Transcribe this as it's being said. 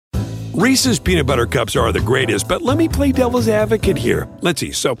Reese's Peanut Butter Cups are the greatest, but let me play devil's advocate here. Let's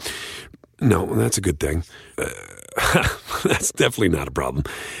see. So, no, that's a good thing. That's definitely not a problem.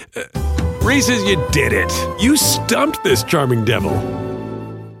 Reese's, you did it. You stumped this charming devil.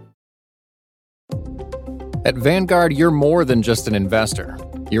 At Vanguard, you're more than just an investor.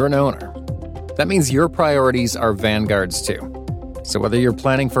 You're an owner. That means your priorities are Vanguard's too. So whether you're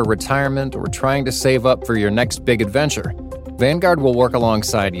planning for retirement or trying to save up for your next big adventure, Vanguard will work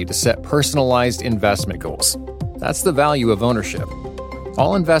alongside you to set personalized investment goals. That's the value of ownership.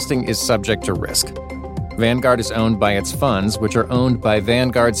 All investing is subject to risk. Vanguard is owned by its funds, which are owned by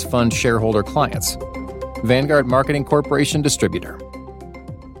Vanguard's fund shareholder clients. Vanguard Marketing Corporation Distributor.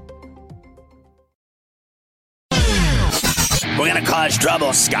 We're going to cause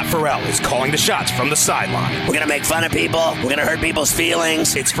trouble. Scott Ferrall is calling the shots from the sideline. We're going to make fun of people. We're going to hurt people's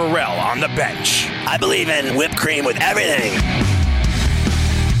feelings. It's Ferrall on the bench. I believe in whipped cream with everything.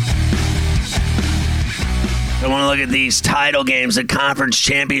 I want to look at these title games. The conference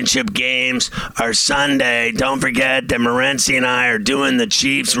championship games are Sunday. Don't forget that Morency and I are doing the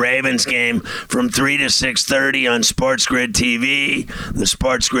Chiefs-Ravens game from 3 to 6:30 on SportsGrid TV, the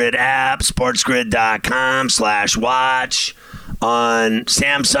SportsGrid app, sportsgrid.com/watch. On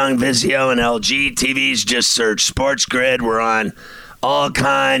Samsung, Vizio, and LG TVs, just search SportsGrid. We're on all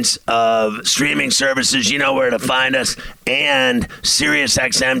kinds of streaming services. You know where to find us. And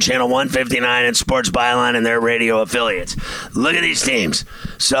SiriusXM Channel 159 and Sports Byline and their radio affiliates. Look at these teams.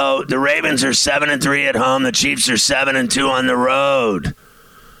 So the Ravens are 7-3 at home. The Chiefs are 7-2 on the road.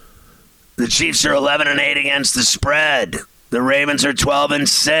 The Chiefs are 11-8 against the spread. The Ravens are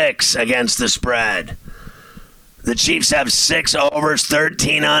 12-6 against the spread. The Chiefs have 6 overs,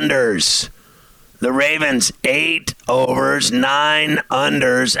 13 unders. The Ravens, 8 overs, 9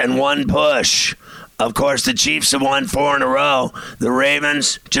 unders, and 1 push. Of course, the Chiefs have won 4 in a row. The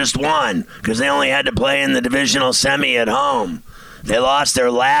Ravens just won because they only had to play in the divisional semi at home. They lost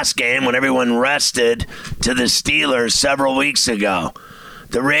their last game when everyone rested to the Steelers several weeks ago.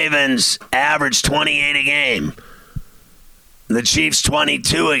 The Ravens averaged 28 a game. The Chiefs,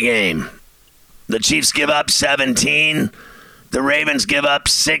 22 a game. The Chiefs give up 17. The Ravens give up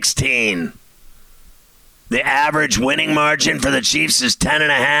 16. The average winning margin for the Chiefs is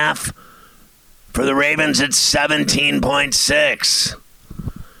 10.5. For the Ravens, it's 17.6.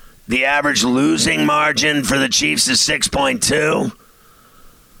 The average losing margin for the Chiefs is 6.2.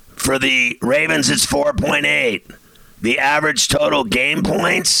 For the Ravens, it's 4.8. The average total game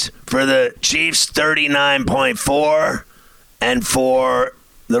points for the Chiefs, 39.4. And for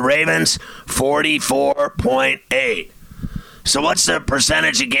the Ravens, 44.8. So what's the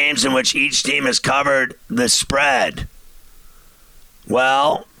percentage of games in which each team has covered the spread?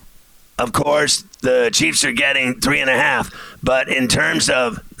 Well, of course, the Chiefs are getting 3.5. But in terms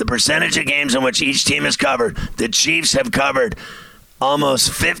of the percentage of games in which each team has covered, the Chiefs have covered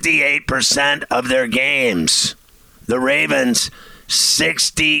almost 58% of their games. The Ravens,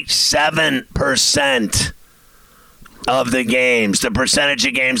 67% of the games, the percentage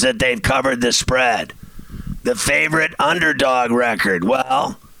of games that they've covered the spread. The favorite underdog record.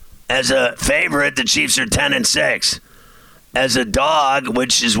 Well, as a favorite, the Chiefs are 10-6. As a dog,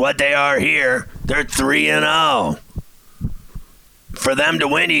 which is what they are here, they're 3-0. For them to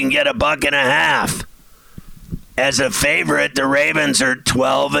win, you can get $1.50. As a favorite, the Ravens are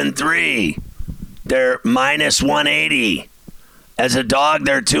 12-3. They're minus 180. As a dog,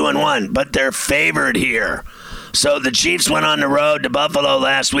 they're 2-1, but they're favored here. So the Chiefs went on the road to Buffalo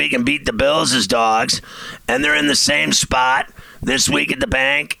last week and beat the Bills as dogs, and they're in the same spot this week at the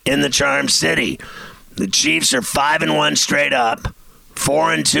bank in the Charm City. The Chiefs are 5-1 straight up,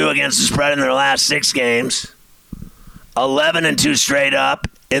 4-2 against the spread in their last 6 games, 11-2 straight up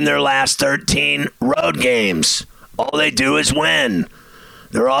in their last 13 road games. All they do is win.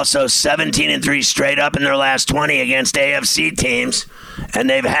 They're also 17-3 straight up in their last 20 against AFC teams, and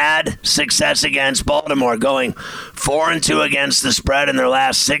they've had success against Baltimore, going 4-2 against the spread in their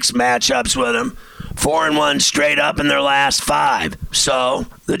last 6 matchups with them, 4-1 straight up in their last 5. So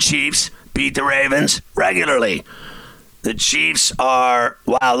the Chiefs beat the Ravens regularly. The Chiefs are,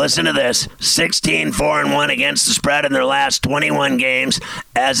 wow, listen to this, 16-4-1 against the spread in their last 21 games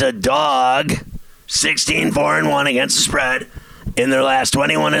as a dog, 16-4-1 against the spread in their last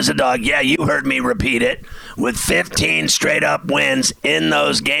 21 as a dog. Yeah, you heard me repeat it, with 15 straight up wins in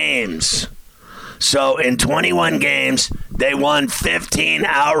those games. So in 21 games, they won 15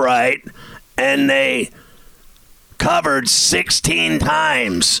 outright, and they covered 16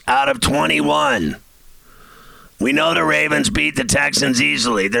 times out of 21. We know the Ravens beat the Texans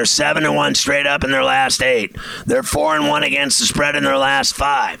easily. They're 7-1 straight up in their last 8. They're 4-1 against the spread in their last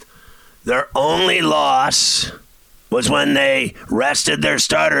 5. Their only loss was when they rested their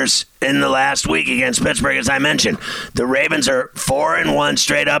starters in the last week against Pittsburgh, as I mentioned. The Ravens are 4-1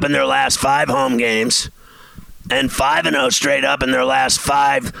 straight up in their last 5 home games and 5-0 straight up in their last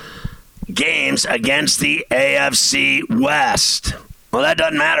 5 games against the AFC West. Well, that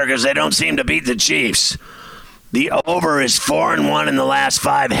doesn't matter because they don't seem to beat the Chiefs. The over is 4-1 in the last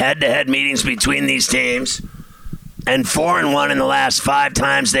 5 head-to-head meetings between these teams and 4-1 in the last 5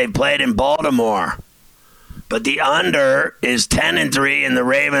 times they've played in Baltimore. But the under is 10-3 in the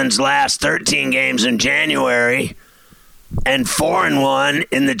Ravens' last 13 games in January and 4-1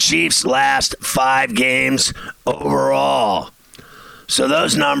 in the Chiefs' last 5 games overall. So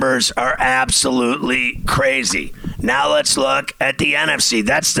those numbers are absolutely crazy. Now let's look at the NFC.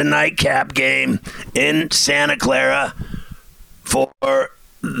 That's the nightcap game in Santa Clara for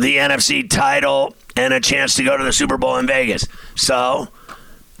the NFC title and a chance to go to the Super Bowl in Vegas. So,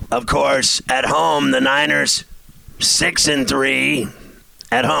 of course, at home, the Niners 6-3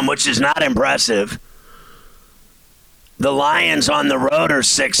 at home, which is not impressive. The Lions on the road are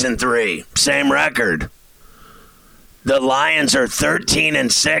 6-3, same record. The Lions are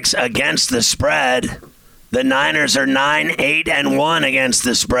 13-6 against the spread. The Niners are 9-8-1 against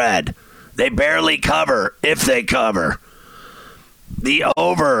the spread. They barely cover if they cover. The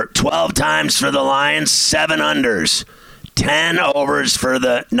over 12 times for the Lions, 7 unders. 10 overs for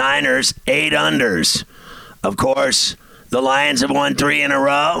the Niners, 8 unders. Of course, the Lions have won 3 in a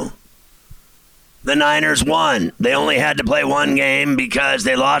row. The Niners won. They only had to play 1 game because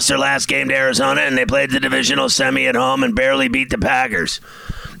they lost their last game to Arizona and they played the divisional semi at home and barely beat the Packers.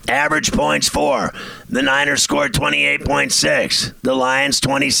 Average points for. The Niners scored 28.6. The Lions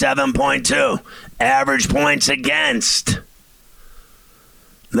 27.2. Average points against.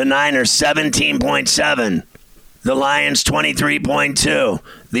 The Niners 17.7. The Lions 23.2.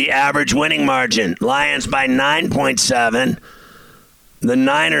 The average winning margin. Lions by 9.7. The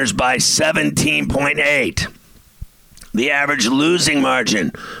Niners by 17.8. The average losing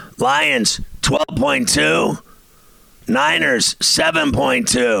margin. Lions 12.2. Niners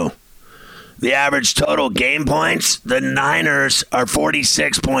 7.2. The average total game points. The Niners are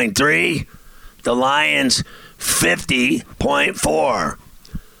 46.3. The Lions 50.4.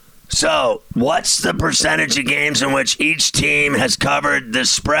 So, what's the percentage of games in which each team has covered the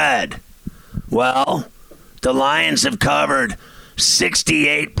spread? Well, the Lions have covered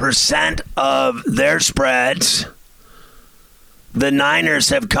 68% of their spreads. The Niners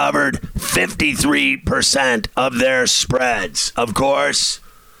have covered 53% of their spreads. Of course,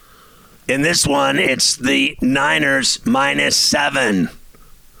 in this one, it's the Niners -7.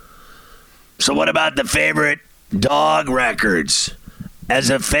 So what about the favorite dog records? As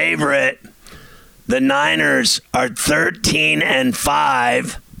a favorite, the Niners are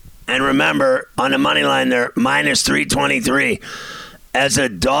 13-5. And remember, on the money line, they're -323. As a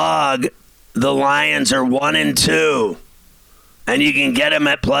dog, the Lions are 1-2. And you can get them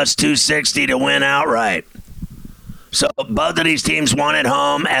at +260 to win outright. So both of these teams won at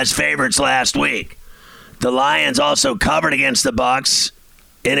home as favorites last week. The Lions also covered against the Bucs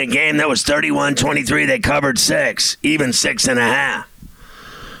in a game that was 31-23. They covered 6, even 6.5.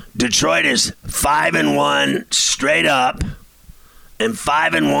 Detroit is 5-1 straight up and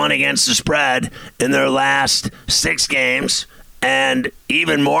 5-1 against the spread in their last 6 games. And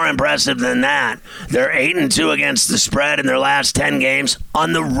even more impressive than that, they're 8-2 against the spread in their last 10 games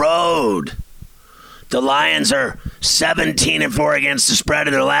on the road. The Lions are 17-4 against the spread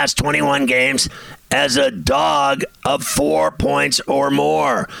in their last 21 games as a dog of 4 points or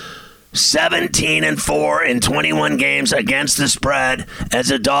more. 17-4 in 21 games against the spread as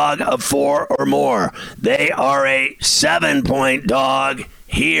a dog of 4 or more. They are a 7-point dog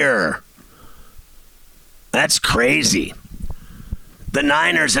here. That's crazy. The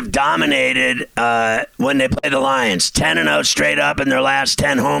Niners have dominated when they play the Lions. 10-0 straight up in their last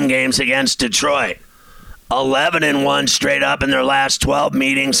 10 home games against Detroit. 11-1 straight up in their last 12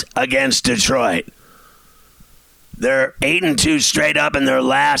 meetings against Detroit. They're 8-2 straight up in their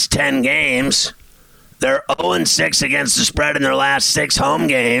last 10 games. They're 0-6 against the spread in their last 6 home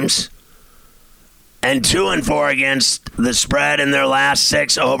games. And 2-4 against the spread in their last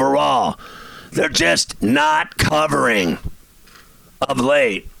 6 overall. They're just not covering of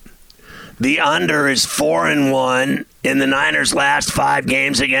late. The under is 4-1 in the Niners' last 5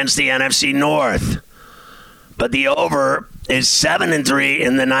 games against the NFC North. But the over is 7-3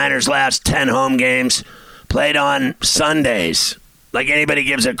 in the Niners' last 10 home games played on Sundays. Like anybody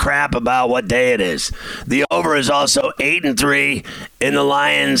gives a crap about what day it is. The over is also 8-3 in the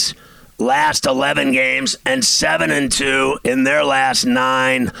Lions' last 11 games and 7-2 in their last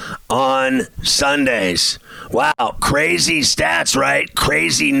 9 on Sundays. Wow, crazy stats, right?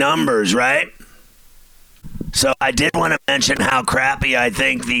 Crazy numbers, right? So I did want to mention how crappy I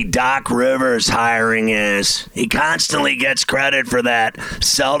think the Doc Rivers hiring is. He constantly gets credit for that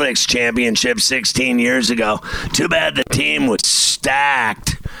Celtics championship 16 years ago. Too bad the team was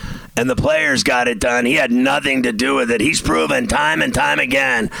stacked and the players got it done. He had nothing to do with it. He's proven time and time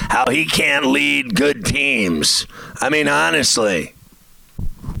again how he can't lead good teams. I mean, honestly,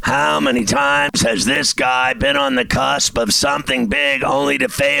 how many times has this guy been on the cusp of something big only to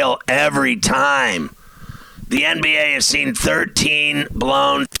fail every time? The NBA has seen 13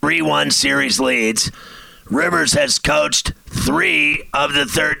 blown 3-1 series leads. Rivers has coached 3 of the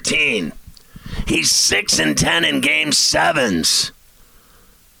 13. He's 6-10 in Game 7s.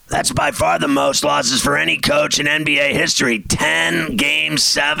 That's by far the most losses for any coach in NBA history. 10 Game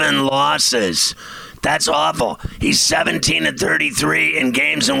 7 losses. That's awful. He's 17-33 in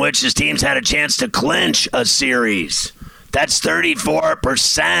games in which his teams had a chance to clinch a series. That's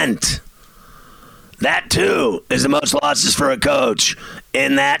 34%. That, too, is the most losses for a coach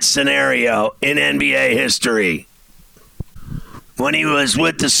in that scenario in NBA history. When he was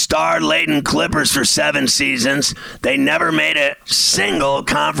with the star-laden Clippers for 7 seasons, they never made a single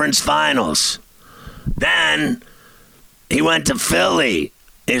conference finals. Then he went to Philly.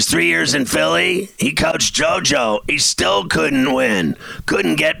 His 3 years in Philly, he coached JoJo. He still couldn't win.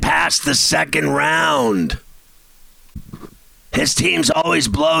 Couldn't get past the second round. His teams always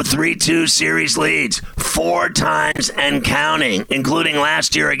blow 3-2 series leads 4 times and counting, including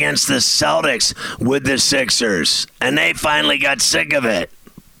last year against the Celtics with the Sixers. And they finally got sick of it.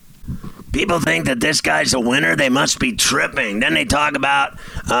 People think that this guy's a winner. They must be tripping. Then they talk about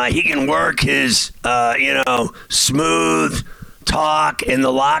he can work his, smooth talk in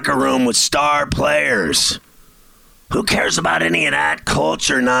the locker room with star players. Who cares about any of that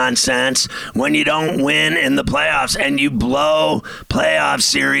culture nonsense when you don't win in the playoffs and you blow playoff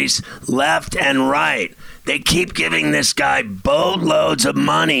series left and right? They keep giving this guy boatloads of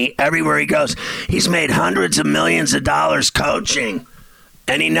money everywhere he goes. He's made hundreds of millions of dollars coaching,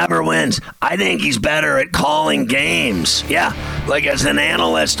 and he never wins. I think he's better at calling games. Yeah, like as an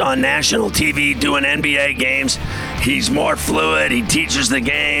analyst on national TV doing NBA games, he's more fluid. He teaches the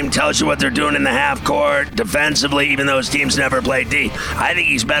game, tells you what they're doing in the half court defensively, even though his teams never play D. I think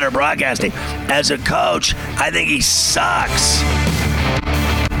he's better broadcasting. As a coach, I think he sucks.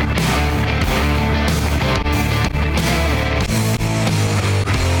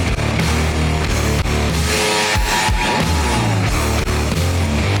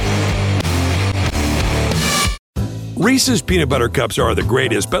 Reese's peanut butter cups are the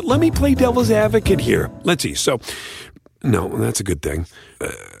greatest, but let me play devil's advocate here. Let's see. So, no, that's a good thing.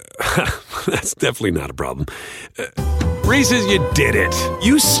 That's definitely not a problem. Reese's, you did it.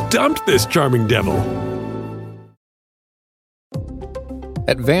 You stumped this charming devil.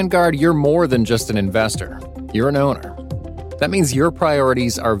 At Vanguard, you're more than just an investor. You're an owner. That means your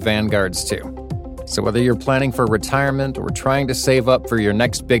priorities are Vanguard's too. So whether you're planning for retirement or trying to save up for your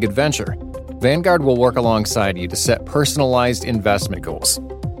next big adventure, Vanguard will work alongside you to set personalized investment goals.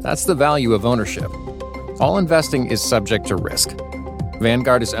 That's the value of ownership. All investing is subject to risk.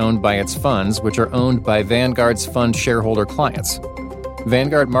 Vanguard is owned by its funds, which are owned by Vanguard's fund shareholder clients.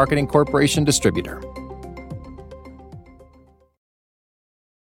 Vanguard Marketing Corporation Distributor.